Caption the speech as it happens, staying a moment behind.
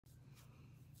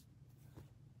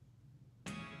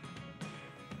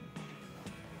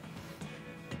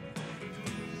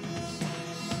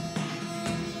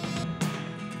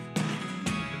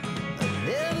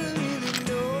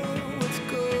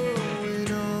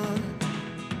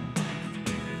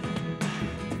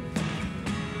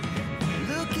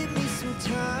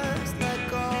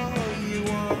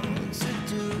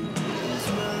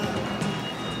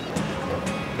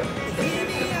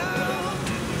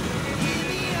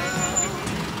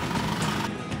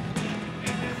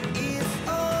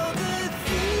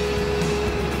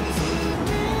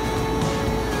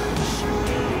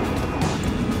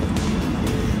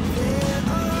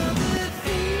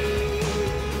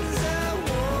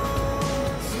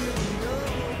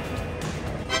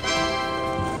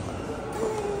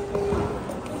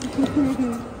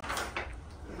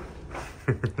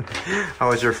How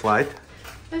was your flight?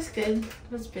 It was good.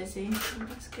 It was busy. It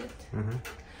was good.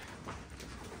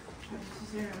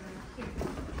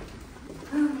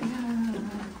 Oh my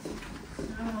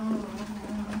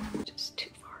god. Just too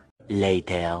far.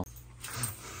 Later.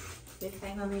 We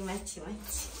finally matchy.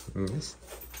 Yes.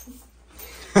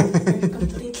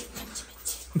 Completely matchy.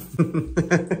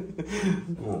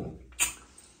 Oh.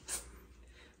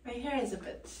 My hair is a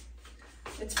bit.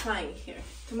 It's flying here.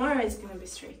 Tomorrow it's gonna be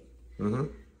straight.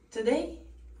 Today,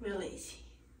 we're lazy.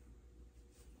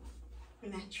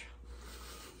 We're natural.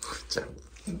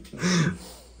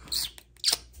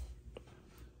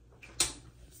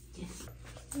 Yes.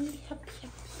 Happy.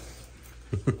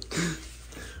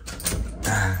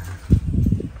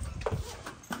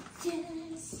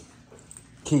 Yes.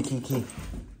 Key.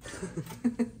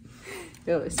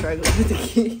 Really struggling with the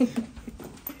key.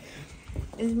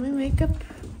 Is my makeup?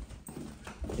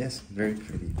 Yes, very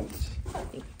pretty.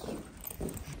 Thank you.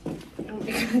 Oh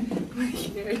my god, my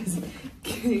hair is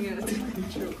getting out of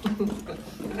control.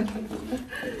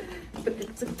 But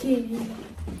it's okay.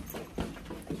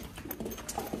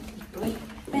 Way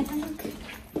back.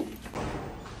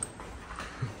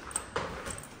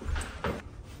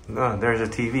 No, there's a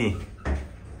TV.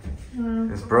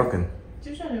 It's broken.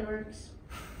 Usually it works.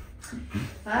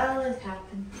 Well, it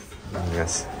happens.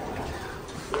 Yes.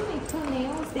 My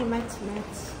toenails, they match.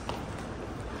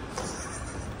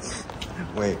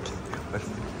 Wait.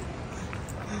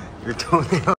 Your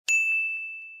toenail.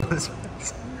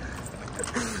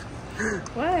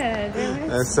 What?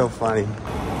 That's so funny.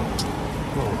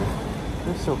 Oh,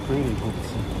 they're so pretty.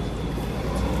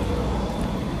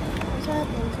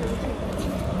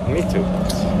 Me too.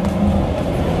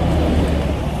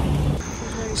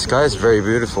 The sky is very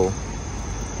beautiful.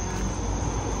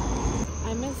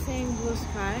 I miss seeing blue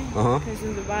sky Uh-huh. because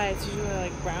in Dubai it's usually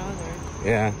like brown or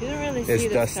Yeah. you don't really It's see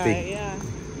the dusty. sky. Yeah.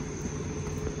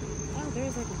 Oh,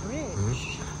 there's like a bridge.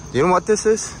 Do you know what this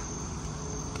is?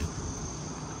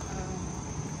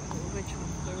 Which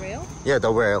one? The rail? Yeah,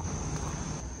 the rail.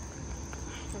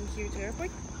 From here to airport?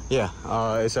 Yeah,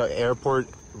 it's an airport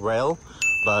rail,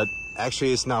 but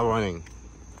actually it's not running.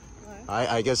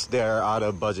 I guess they're out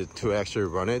of budget to actually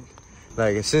run it.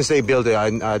 Like since they built it, I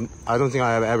don't think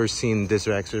I have ever seen this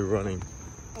actually running.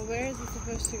 Well, where is it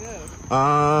supposed to go?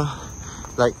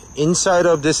 Like inside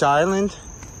of this island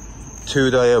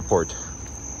to the airport.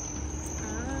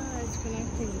 Ah, it's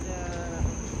connecting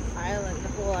the island, the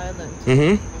whole island.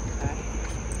 Mm-hmm. Okay.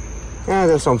 Yeah,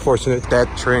 that's unfortunate. That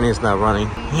train is not running.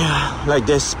 Yeah, like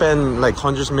they spend like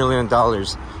hundreds of millions of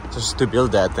dollars just to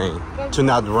build that thing, to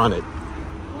not run it.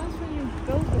 Once when you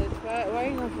built it, why are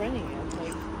you not running it?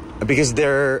 Like, Because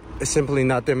there are simply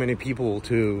not that many people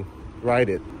to ride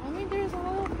it. I mean, there's a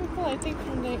lot of people, I think,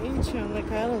 from the Incheon like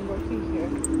island working here.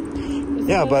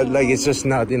 Yeah, but like it's just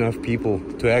not enough people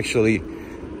to actually.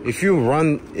 If you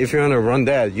want to run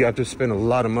that, you have to spend a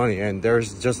lot of money, and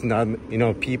there's just not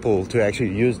enough people to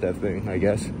actually use that thing, I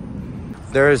guess.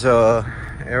 There's a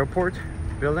airport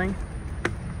building.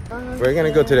 We're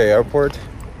gonna go to the airport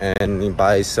and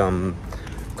buy some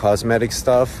cosmetic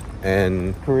stuff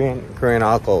and Korean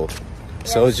alcohol,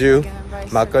 soju,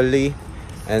 makgeolli,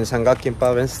 and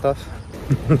samgakkimbap and stuff.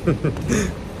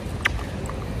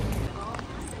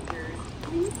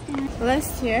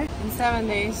 Last year, in 7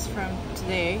 days from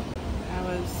today, I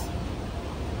was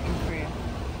in Korea.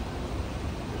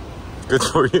 Good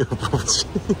for you.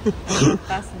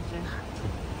 Passenger.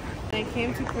 I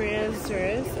came to Korea as a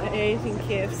tourist. I ate in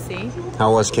KFC.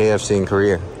 How was KFC in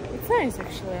Korea? It's nice,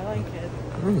 actually. I like it.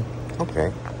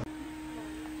 Okay.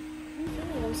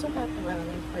 I'm so happy when I'm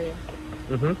in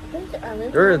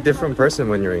Korea. You're a different person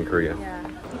when you're in Korea. Yeah.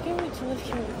 I can't wait to live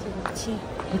here with Muchi.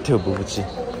 Hotel Bubuchi.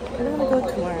 I'm gonna go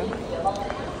tomorrow.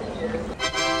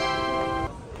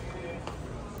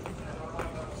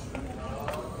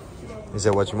 Is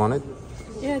that what you wanted?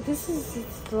 Yeah, it's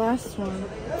the last one.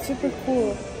 Super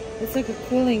cool. It's like a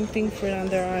cooling thing for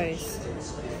under eyes.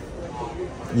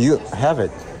 You have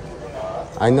it.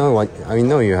 I know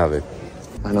you have it.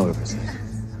 I know what it is.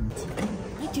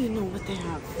 I do know what they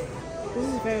have. This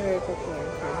is very, very popular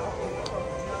in Korea.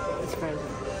 It's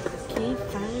present. Okay,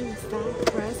 fine, stop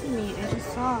pressing me. I just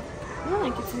saw. No,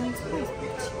 like it's an express.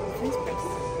 It's express.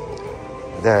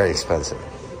 Very expensive.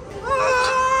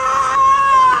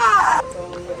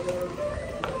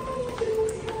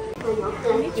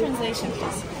 I need translation,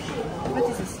 please. What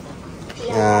is this?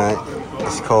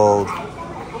 It's called.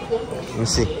 Let me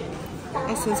see.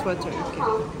 Essence water.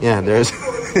 Okay. Yeah, there's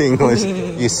English.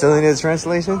 You still need a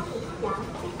translation?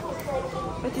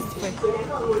 What is it for?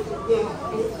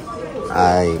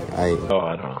 Oh,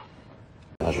 I don't know.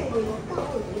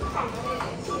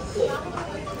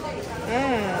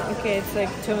 Ah, okay, it's like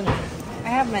toner. I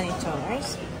have many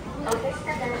toners.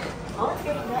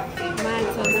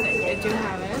 Matte sunstick, I do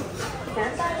have it.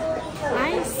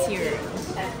 Eye serum.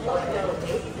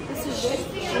 This is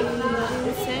ginseng.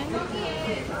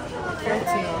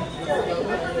 Retinol.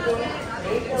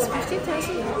 It's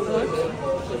 15,000 look.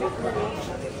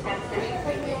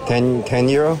 10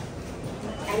 euro?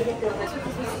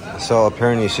 So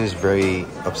apparently she's very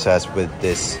obsessed with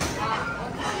this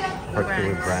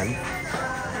particular brand. I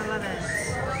love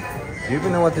it. Do you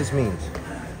even know what this means?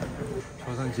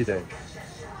 조선지대.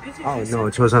 Oh no,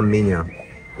 Joseon Minya.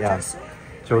 Yeah.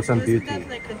 Joseon Beauty. Isn't that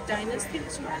like a dynasty?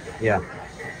 Yeah.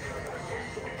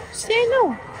 See, I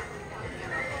know.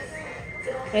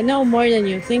 I know more than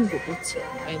you think, but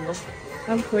I know.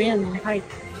 I'm Korean in height.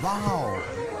 Wow.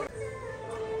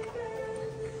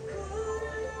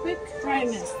 Quick dry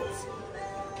mist.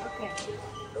 Okay.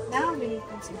 Now we need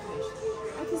concentration.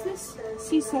 What is this?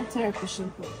 Sea salt therapy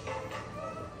shampoo.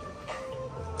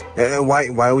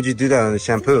 Why would you do that on the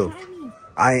shampoo?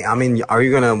 I mean, are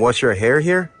you gonna wash your hair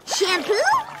here? Shampoo?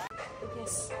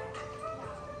 Yes.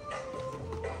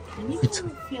 I need to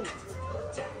feel it.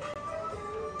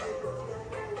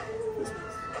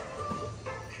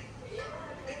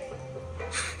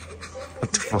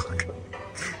 What the fuck?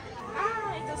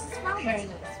 Ah, it doesn't smell very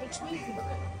nice, which means it's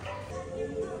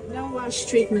good. No wash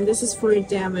treatment. This is for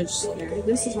damaged hair.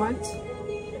 This is what?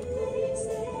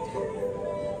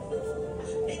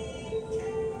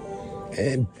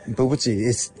 Bubuchi,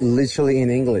 it's literally in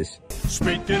English.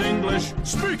 Speak in English.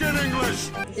 Speak in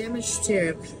English. Damaged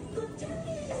therapy.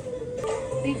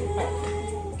 Big part.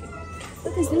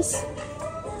 What is this?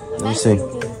 Let me see.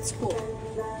 It's cool.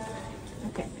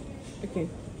 Okay. Okay.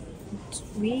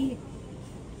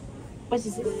 What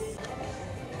is it?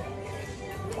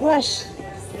 Wash.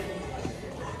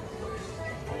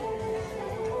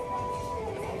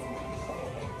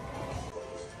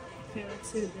 Okay,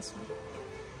 let's do this one.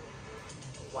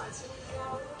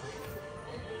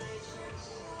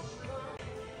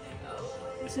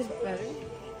 This is better.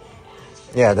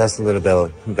 Yeah, that's a little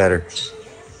bit better.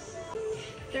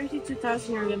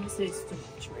 32,000 you're gonna say it's too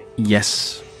much, right?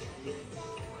 Yes.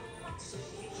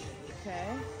 Okay.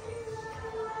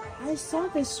 I saw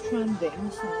this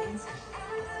trending, so...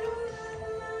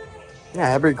 Yeah,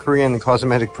 every Korean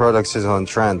cosmetic products is on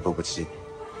trend, Bubuchi.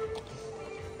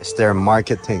 It's their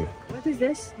marketing. What is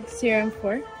this? Serum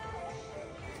for?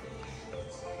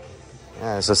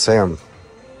 Yeah, it's a serum.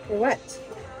 For what?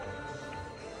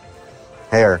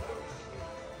 Hair.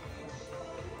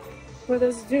 What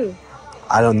does it do?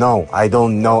 I don't know. I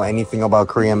don't know anything about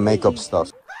Korean makeup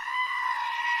stuff.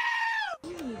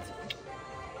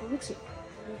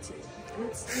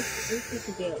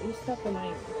 You stop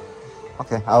annoying me.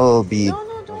 Okay, I will be No,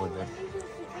 over don't. there.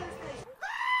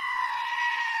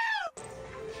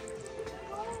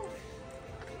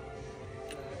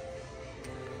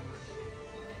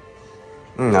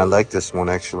 I like this one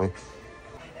actually.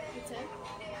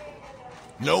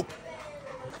 Nope.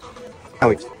 Oh,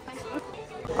 wait.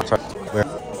 I'm sorry. Where?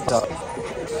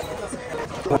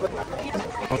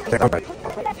 Okay, all right.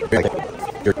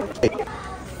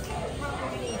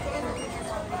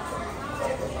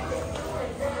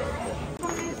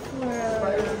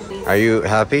 Are you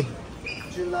happy?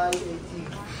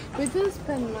 We didn't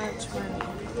spend much money.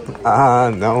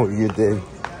 No, you did.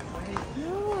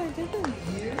 No, I didn't.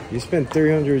 You spent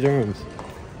 300 dirhams.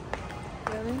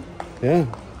 Really? Yeah.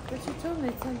 But you told me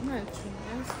it's not much.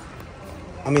 Yes?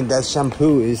 I mean, that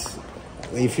shampoo is,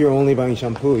 if you're only buying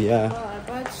shampoo, yeah. Well, I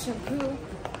bought shampoo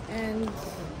and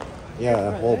Yeah,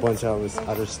 a whole bunch of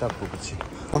other stuff. 300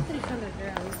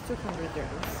 dirhams, 200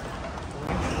 dirhams.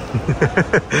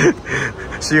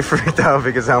 She freaked out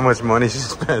because how much money she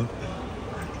spent.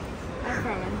 I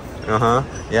promise. Uh-huh.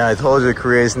 Yeah, I told you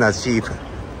Korea is not cheap. I'm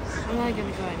not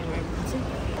gonna go anywhere. See?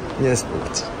 Yes,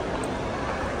 but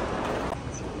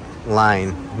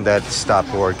line that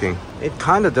stopped working. It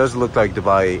kind of does look like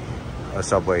Dubai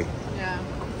subway. Yeah. It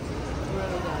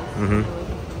really does.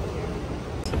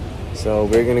 So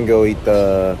we're gonna go eat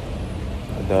the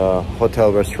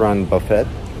hotel restaurant buffet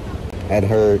at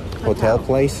her hotel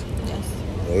place. Yes.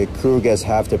 The crew gets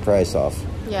half the price off.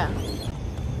 Yeah.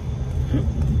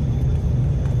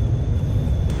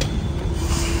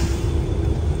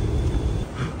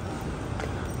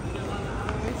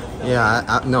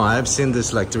 Yeah, no, I've seen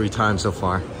this like 3 times so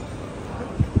far.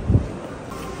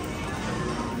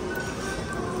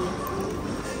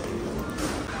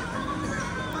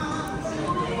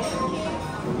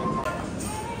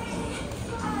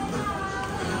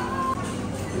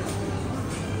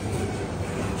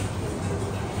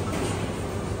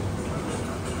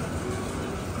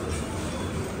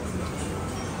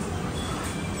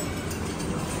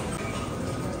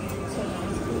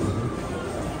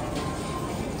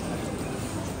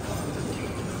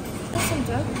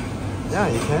 duck? Yeah,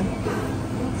 you can.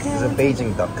 Okay. It's a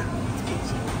Beijing duck.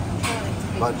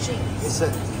 But it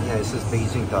says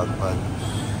Beijing duck, but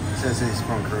it says it's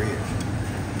from Korea.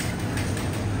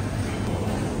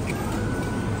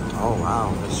 Oh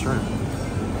wow, that's shrimp.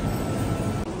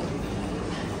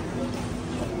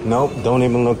 Nope, don't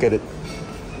even look at it.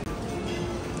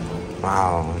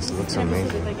 Wow, this looks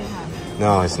amazing.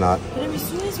 No, it's not.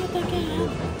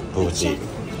 Buchi.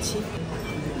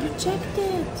 You checked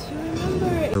it. You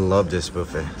remember it. I love this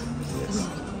buffet. Yes.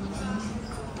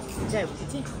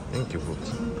 Buchi. Thank you,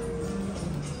 Buchi.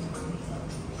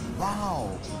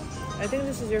 Wow. I think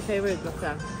this is your favorite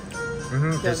buffet.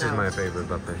 This is my favorite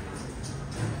buffet.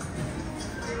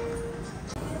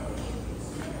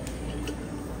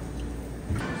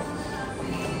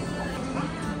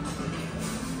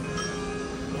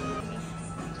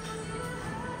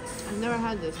 I've never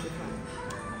had this before.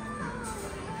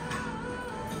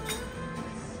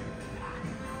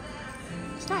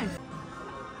 It's nice.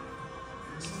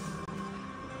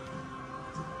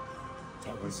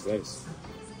 Oh, what's this?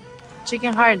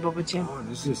 Chicken heart, Bobuchi. Oh,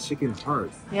 this is chicken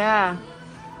heart. Yeah.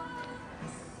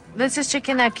 This is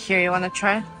chicken neck here. You want to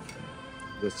try?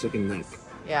 The chicken neck.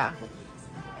 Yeah.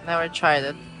 Never tried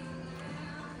it.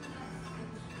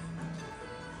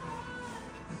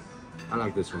 I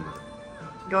like this one.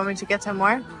 You want me to get some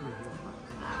more?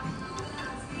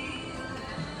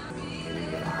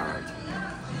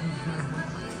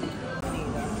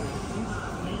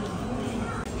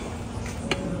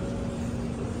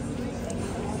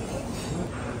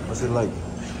 What's it like?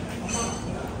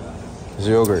 It's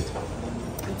yogurt.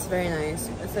 It's very nice.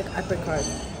 It's like apricot.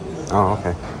 Oh,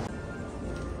 okay.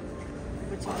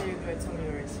 Which is your favorite? Some of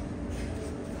yours.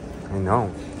 I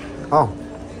know. Oh,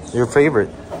 your favorite.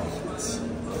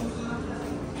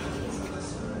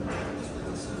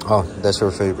 Oh, that's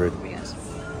your favorite. Yes.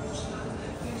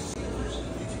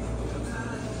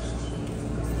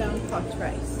 Stone pot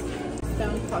rice.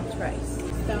 Stone pot rice.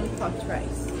 Stone pot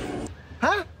rice.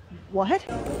 Huh? What?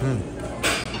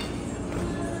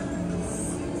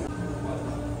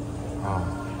 Oh,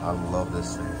 I love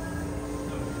this thing.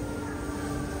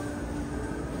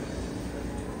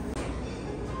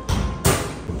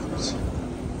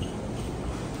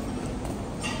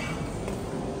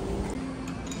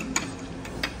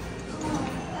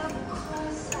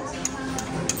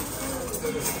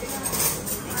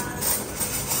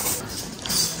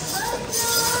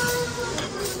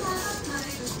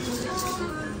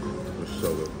 So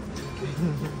good.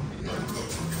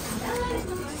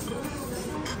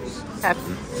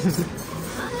 Happy.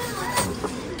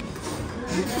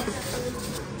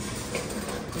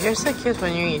 You're so cute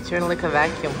when you eat. You're like a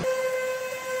vacuum.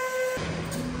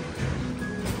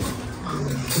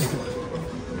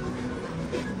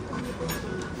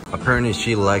 Apparently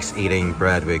she likes eating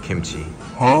bread with kimchi.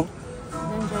 Huh?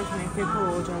 Don't judge me. People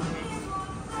will judge me.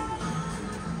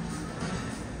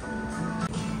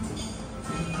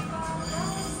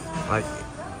 Like,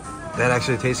 that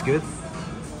actually tastes good?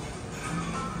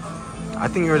 I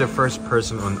think you're the first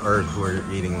person on earth who are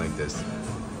eating like this.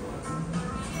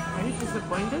 Are you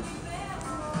disappointed?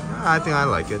 I think I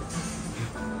like it.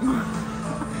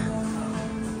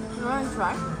 You want to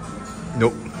try?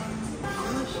 Nope.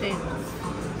 I'm ashamed.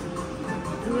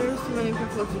 There's too many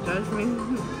people to judge me. I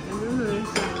don't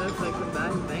understand. That's like a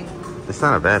bad thing. It's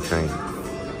not a bad thing.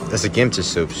 That's a kimchi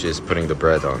soup she's putting the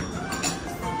bread on.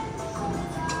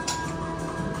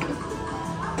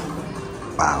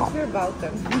 Wow. Hear about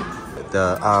them.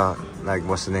 The, like,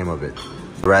 what's the name of it?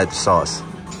 Red sauce.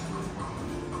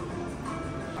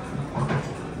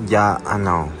 Yeah, I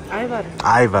know.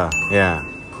 Aiva, yeah.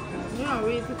 Yeah,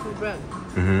 we eat it with bread.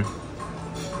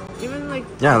 Even like...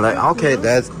 Yeah, like, okay,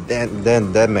 meals.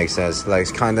 that makes sense. Like,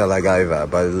 it's kind of like Aiva,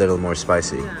 but a little more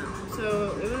spicy. Yeah,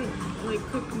 so even like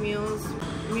cooked meals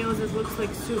that looks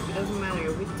like soup, it doesn't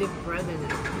matter. We dip bread in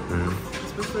it.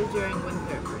 Especially during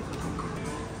winter.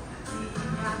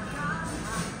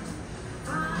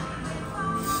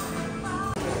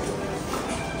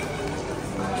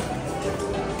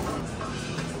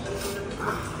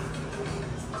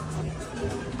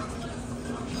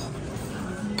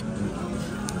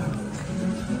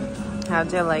 How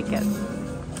do you like it?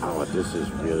 Oh, this is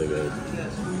really good.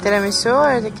 Tiramisu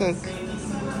or the cake?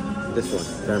 This one,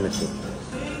 tiramisu.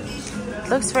 It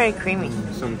looks very creamy.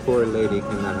 Some poor lady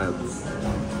cannot have.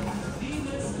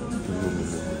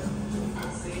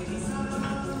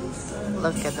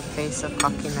 Look at the face of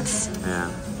cockiness. Yeah.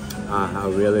 I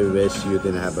really wish you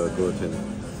didn't have a gluten.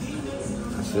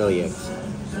 It's really it.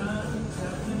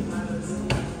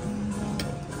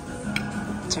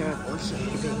 Terrible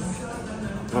human being.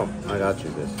 Oh, I got you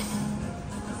this.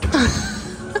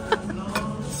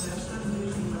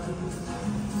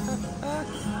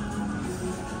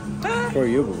 for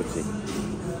you, Bubuchi.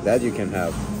 That you can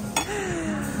have.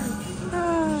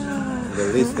 The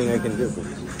least thing I can do,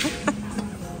 Bubuchi.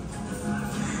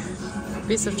 A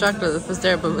piece of chocolate that was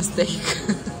there by mistake.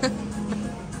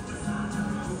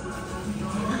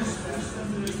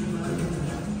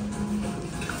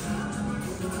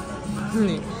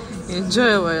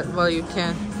 Enjoy it while you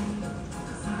can.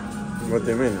 What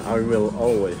do you mean? I will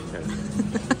always can.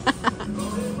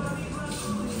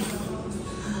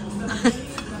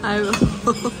 I will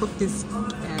always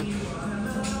can.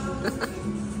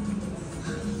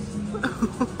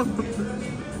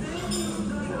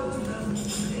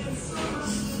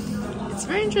 It's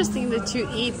very interesting that you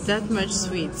eat that much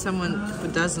sweet, someone who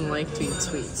doesn't like to eat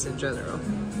sweets in general.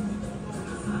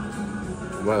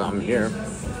 Well, I'm here.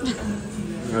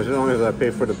 As long as I pay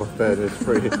for the buffet, it's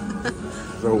free.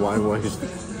 So why waste?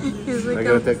 He's like, I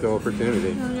gotta take the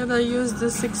opportunity. I'm gonna use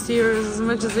the 60 euros as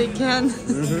much as I can.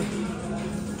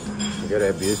 You gotta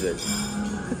abuse it.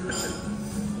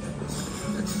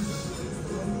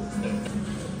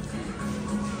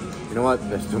 You know what?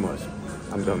 That's too much.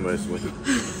 I'm done with sweet.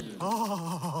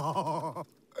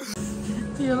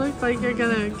 You look like you're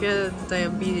gonna get a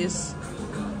diabetes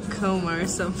coma or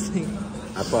something.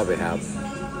 I probably have.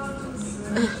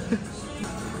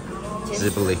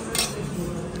 Zibbly.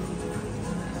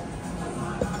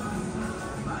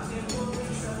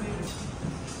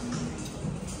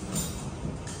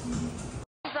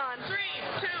 On 3,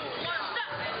 2, 1, stop!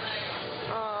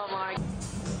 Oh my.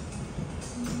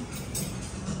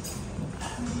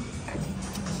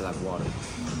 It's like water.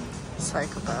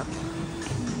 Psychopath.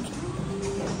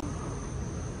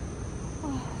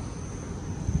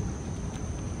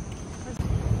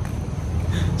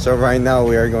 So right now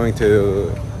we are going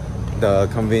to the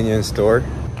convenience store.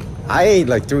 I ate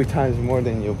like 3 times more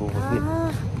than you, Bubuchi. I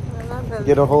love it.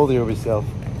 Get a hold of yourself.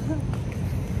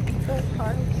 So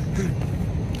hard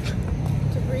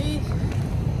to breathe.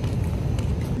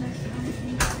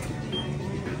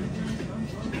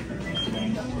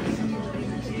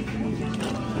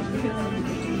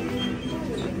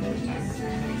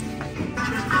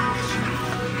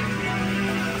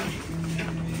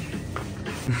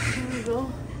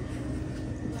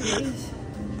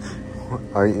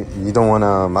 You don't want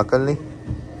a makgeolli? No,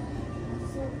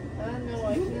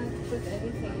 I cannot put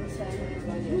anything inside my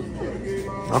body.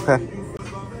 Okay.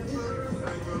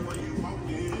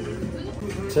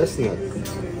 Chestnut.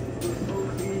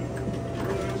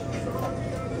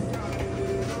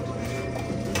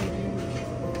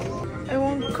 I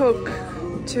won't cook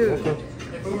to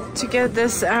get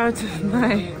this out of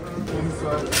my.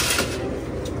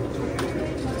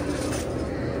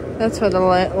 That's what the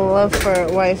love for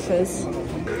wife is.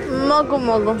 Mogu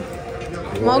mogu.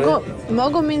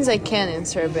 Mogu means I can in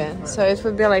Serbian, so it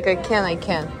would be like I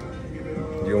can.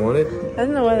 Do you want it? I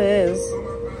don't know what it is.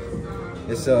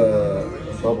 It's a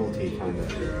bubble tea kind of.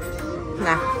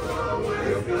 Nah.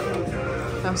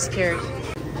 I'm scared.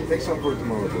 Take some for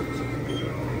tomorrow, books.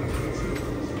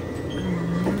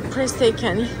 Please take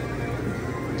any.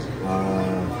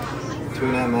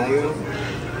 Tuna mayo.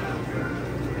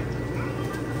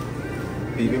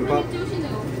 Bibimbap.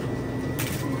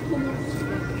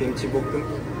 Kimchi bokkeum.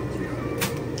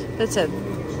 That's it.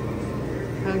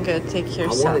 I'm gonna take care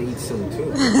of I want to eat some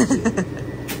too.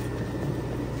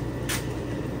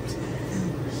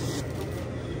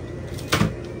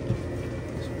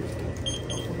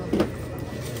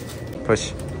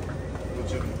 Push.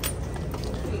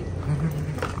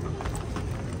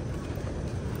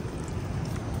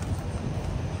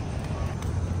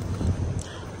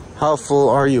 How full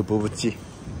are you, Bubuchi?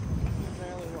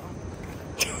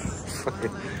 I'm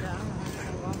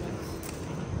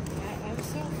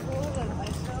so full that I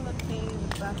feel the pain in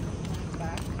the back of my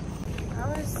back. I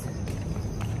was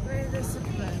very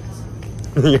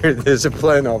disciplined. You're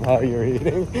disciplined of how you're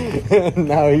eating.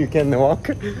 Now you can walk.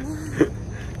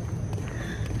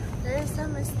 There is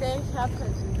some mistake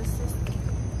happened in the system.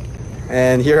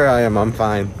 And here I am, I'm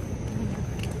fine.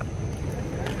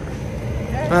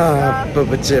 Ah,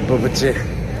 Bubuchi, Bubuchi.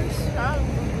 Very strong.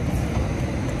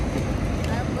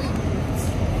 I'm weak.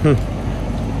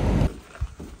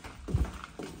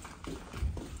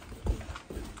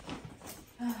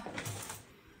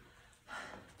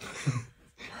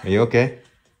 Are you okay?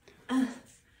 No.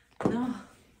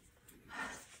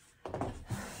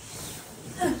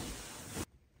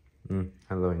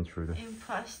 Hello, intruder.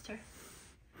 Imposter.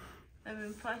 I'm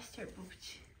imposter,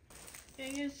 Bubuchi.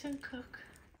 You can cook.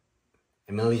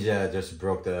 Emelija just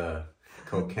broke the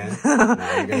Coke can.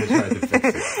 Now you're gonna try to fix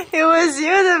it. It was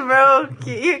you that broke.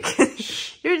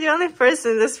 You're the only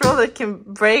person in this world that can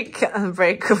break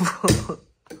unbreakable.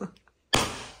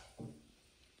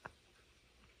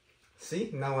 See?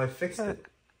 Now I fixed it.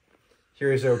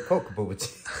 Here's our Coke,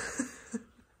 Bubuchi.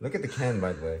 Look at the can,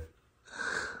 by the way.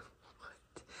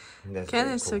 What? Can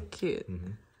is so cute.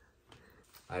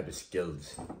 I have the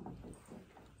skills.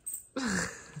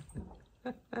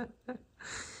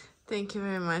 Thank you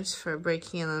very much for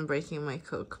breaking and unbreaking my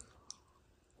Coke.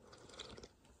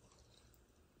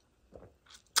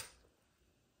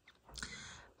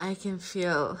 I can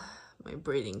feel my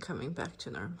breathing coming back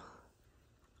to normal.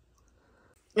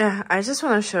 Yeah, I just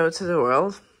want to show to the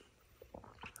world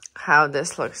how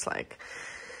this looks like.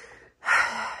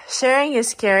 Sharing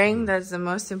is caring. That's the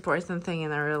most important thing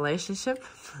in our relationship.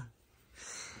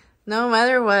 No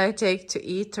matter what I take to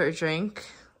eat or drink,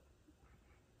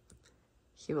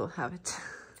 he will have it.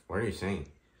 What are you saying?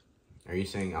 Are you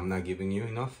saying I'm not giving you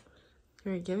enough?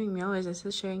 You're giving me always. I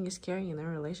said sharing is caring in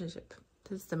our relationship.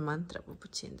 That's the mantra we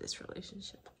put in this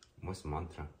relationship. What's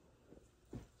mantra?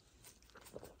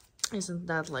 Isn't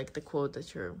that like the quote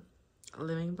that you're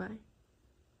living by?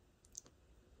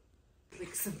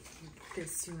 Like something like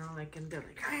this, you know, like, and they're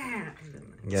like, ah, and then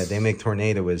like, Yeah, they make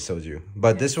tornado with soju.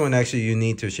 But this one, actually, you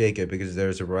need to shake it because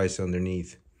there's a rice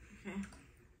underneath. okay.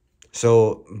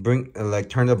 So,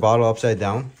 turn the bottle upside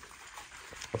down.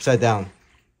 Upside down.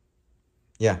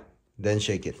 Yeah, then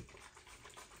shake it.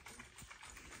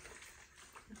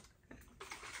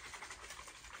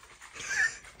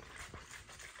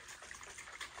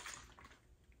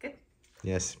 Good?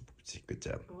 Yes, good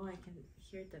job. Oh, I can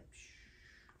hear the...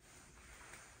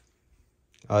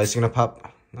 Oh, it's gonna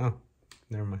pop. Oh,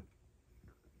 never mind.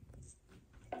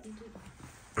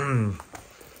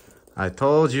 I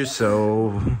told you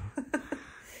so.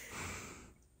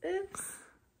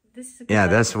 This is a good Yeah,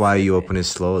 that's idea. why you open it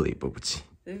slowly, Bubuchi.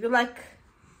 If you like...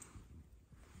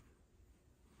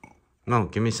 No,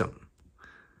 give me some.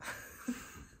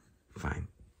 Fine.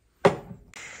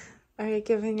 Are you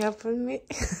giving up on me?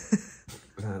 It's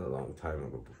not a long time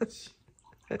ago, Bubuchi.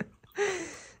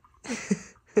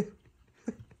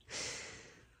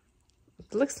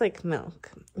 It looks like milk.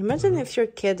 Imagine if your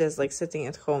kid is like sitting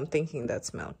at home thinking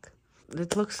that's milk.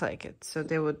 It looks like it, so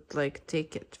they would like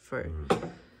take it for...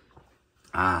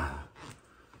 I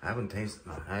haven't tasted.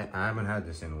 I haven't had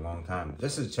this in a long time.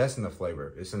 This is chestnut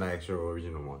flavor. It's an actual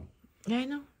original one. Yeah, I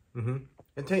know.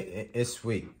 It's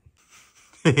sweet.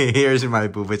 Here's my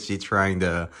Bubuchi trying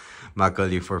the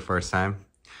makgeolli for first time.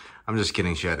 I'm just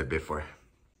kidding. She had it before.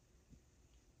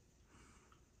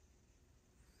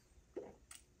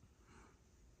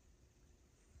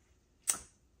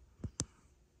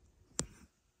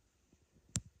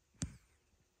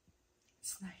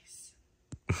 It's nice.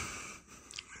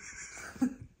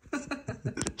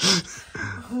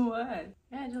 What?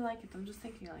 Yeah, I do like it. I'm just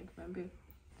thinking like maybe,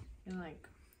 you know, like,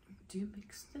 do you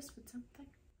mix this with something?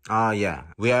 Yeah.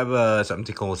 We have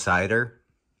something called cider,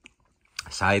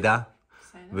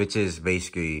 which is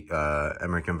basically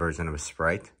American version of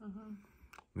Sprite.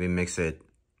 We mix it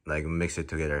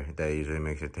together. That usually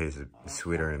makes it taste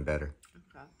sweeter and better.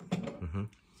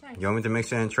 Okay. You want me to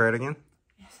mix it and try it again?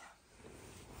 Yes.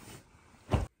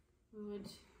 Would...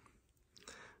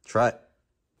 Try it.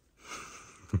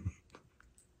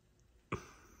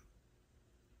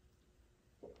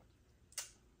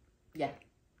 Yeah.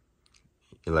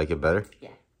 You like it better? Yeah.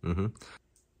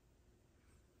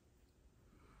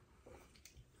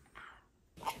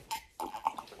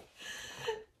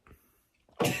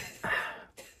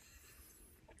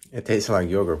 It tastes like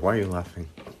yogurt. Why are you laughing?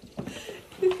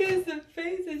 Because the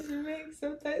faces you make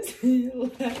sometimes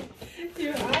you laugh,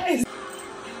 your eyes.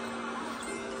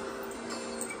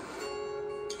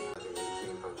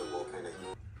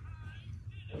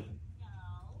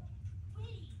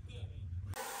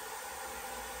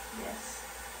 Yes.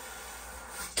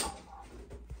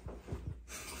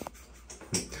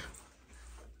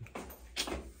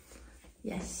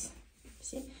 Yes.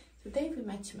 See, today we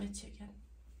match again.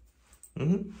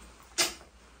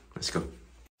 Let's go.